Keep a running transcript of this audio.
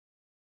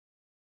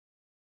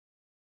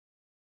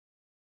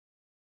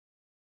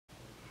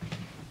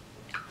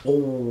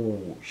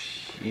Oh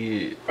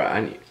shit. Bro,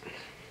 I need.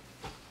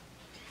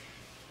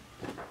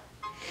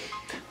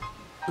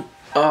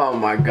 Oh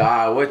my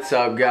god, what's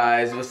up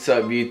guys? What's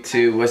up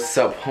YouTube? What's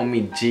up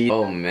homie G?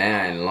 Oh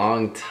man,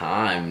 long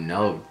time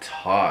no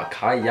talk.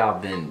 How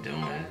y'all been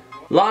doing?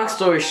 Long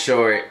story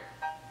short,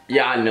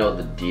 y'all know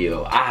the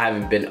deal. I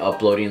haven't been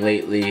uploading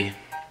lately.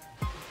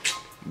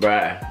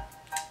 Bruh,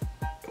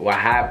 what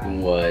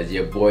happened was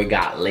your boy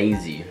got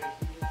lazy.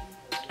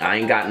 I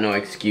ain't got no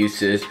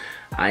excuses.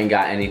 I ain't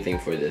got anything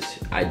for this.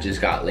 I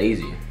just got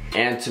lazy.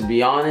 And to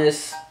be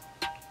honest,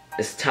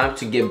 it's time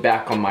to get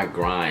back on my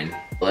grind.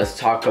 Let's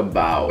talk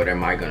about what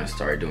am I gonna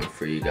start doing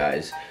for you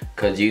guys,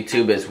 because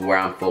YouTube is where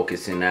I'm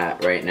focusing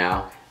at right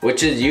now,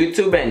 which is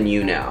YouTube and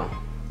YouNow,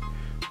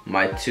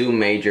 my two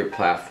major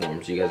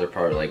platforms. You guys are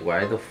probably like,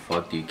 why the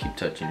fuck do you keep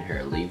touching your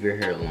hair? Leave your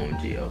hair alone,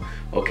 Geo.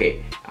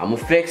 Okay, I'm gonna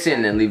fix it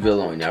and then leave it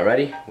alone. Y'all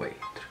ready? Wait,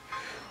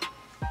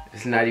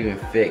 it's not even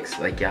fixed.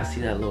 Like, y'all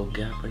see that little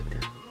gap right there?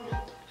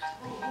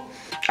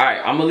 All right,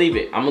 I'm gonna leave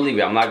it. I'm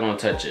not gonna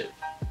touch it.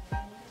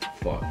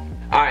 Fuck.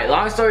 All right,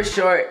 long story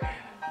short,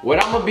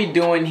 what I'm gonna be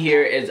doing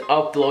here is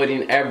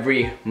uploading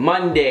every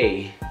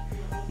Monday,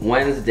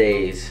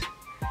 Wednesdays,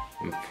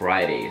 and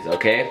Fridays,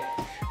 okay?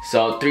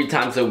 So 3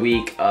 times a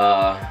week.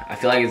 I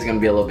feel like it's gonna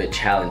be a little bit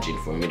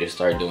challenging for me to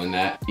start doing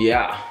that.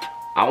 Yeah,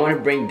 I wanna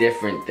bring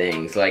different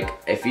things. Like,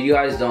 if you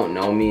guys don't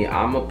know me,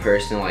 I'm a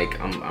person, like,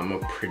 I'm a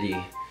pretty,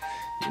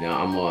 you know,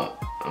 I'm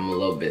a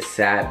little bit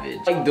savage.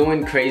 Like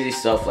doing crazy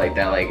stuff like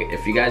that. Like,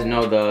 if you guys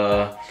know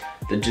the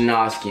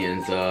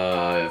Janoskians,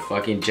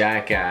 fucking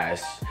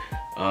Jackass,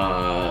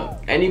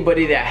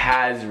 anybody that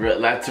has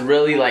that's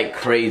really like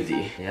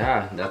crazy.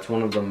 Yeah, that's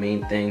one of the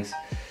main things.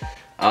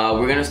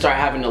 We're gonna start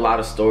having a lot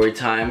of story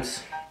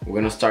times. We're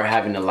gonna start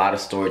having a lot of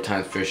story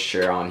times for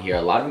sure on here.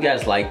 A lot of you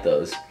guys like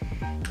those.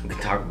 We can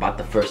talk about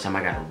the first time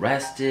I got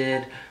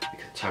arrested. We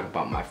can talk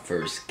about my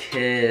first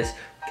kiss.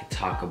 We can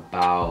talk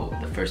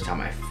about the first time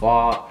I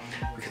fought.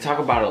 We can talk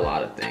about a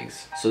lot of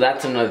things. So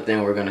that's another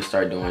thing we're gonna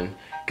start doing.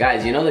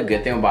 Guys, you know the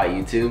good thing about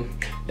YouTube?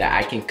 That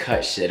I can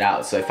cut shit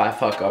out. So if I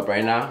fuck up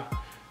right now,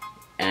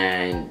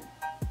 and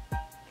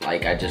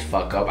like I just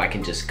fuck up, I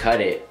can just cut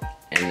it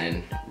and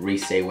then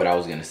re-say what I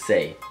was gonna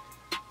say.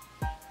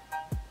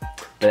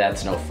 But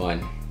that's no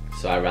fun.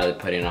 So I'd rather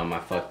put in all my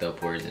fucked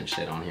up words and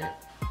shit on here.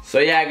 So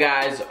yeah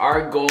guys,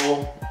 our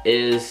goal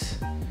is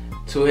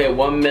to hit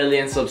 1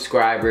 million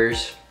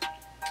subscribers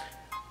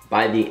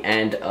by the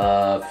end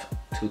of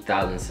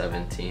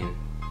 2017.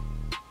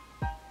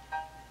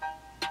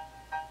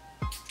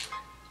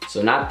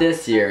 So not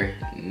this year,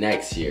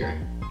 next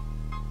year,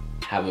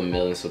 have 1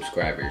 million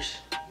subscribers.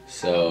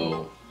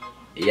 So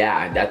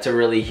yeah, that's a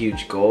really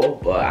huge goal,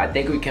 but I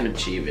think we can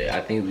achieve it.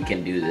 I think we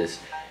can do this.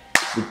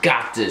 We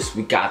got this,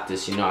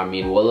 you know what I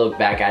mean? We'll look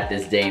back at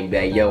this day and be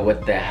like, yo,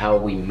 what the hell,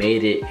 we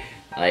made it.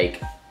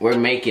 Like, we're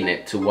making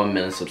it to 1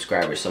 million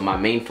subscribers. So my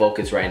main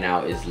focus right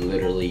now is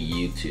literally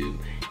YouTube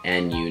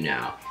and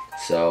YouNow.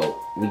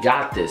 So we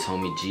got this,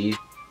 homie G.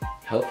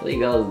 Hopefully it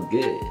goes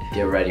good.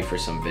 Get ready for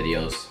some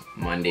videos.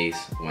 Mondays,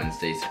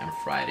 Wednesdays, and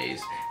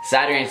Fridays.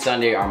 Saturday and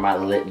Sunday are my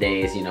lit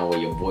days, you know, where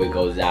your boy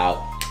goes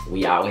out.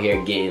 We out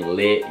here getting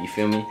lit, you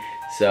feel me?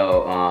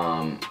 So,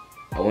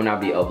 I will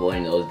not be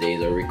uploading those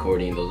days or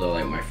recording. Those are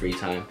like my free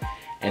time.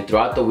 And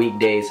throughout the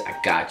weekdays, I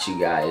got you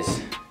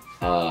guys.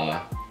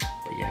 But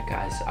yeah,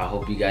 guys, I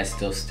hope you guys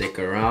still stick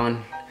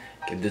around.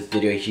 Give this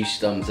video a huge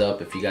thumbs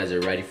up if you guys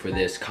are ready for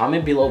this.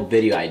 Comment below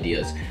video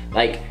ideas.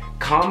 Like,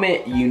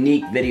 comment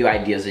unique video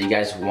ideas that you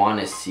guys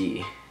want to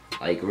see.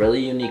 Like,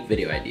 really unique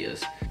video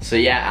ideas. So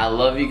yeah, I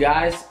love you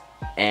guys,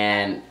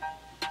 and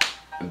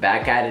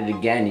back at it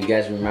again. You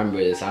guys remember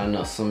this. I don't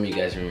know, some of you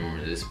guys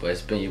remember this, but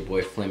it's been your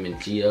boy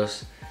Flamin,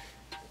 Geos,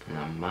 and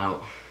I'm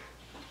out.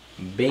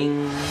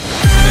 Bing.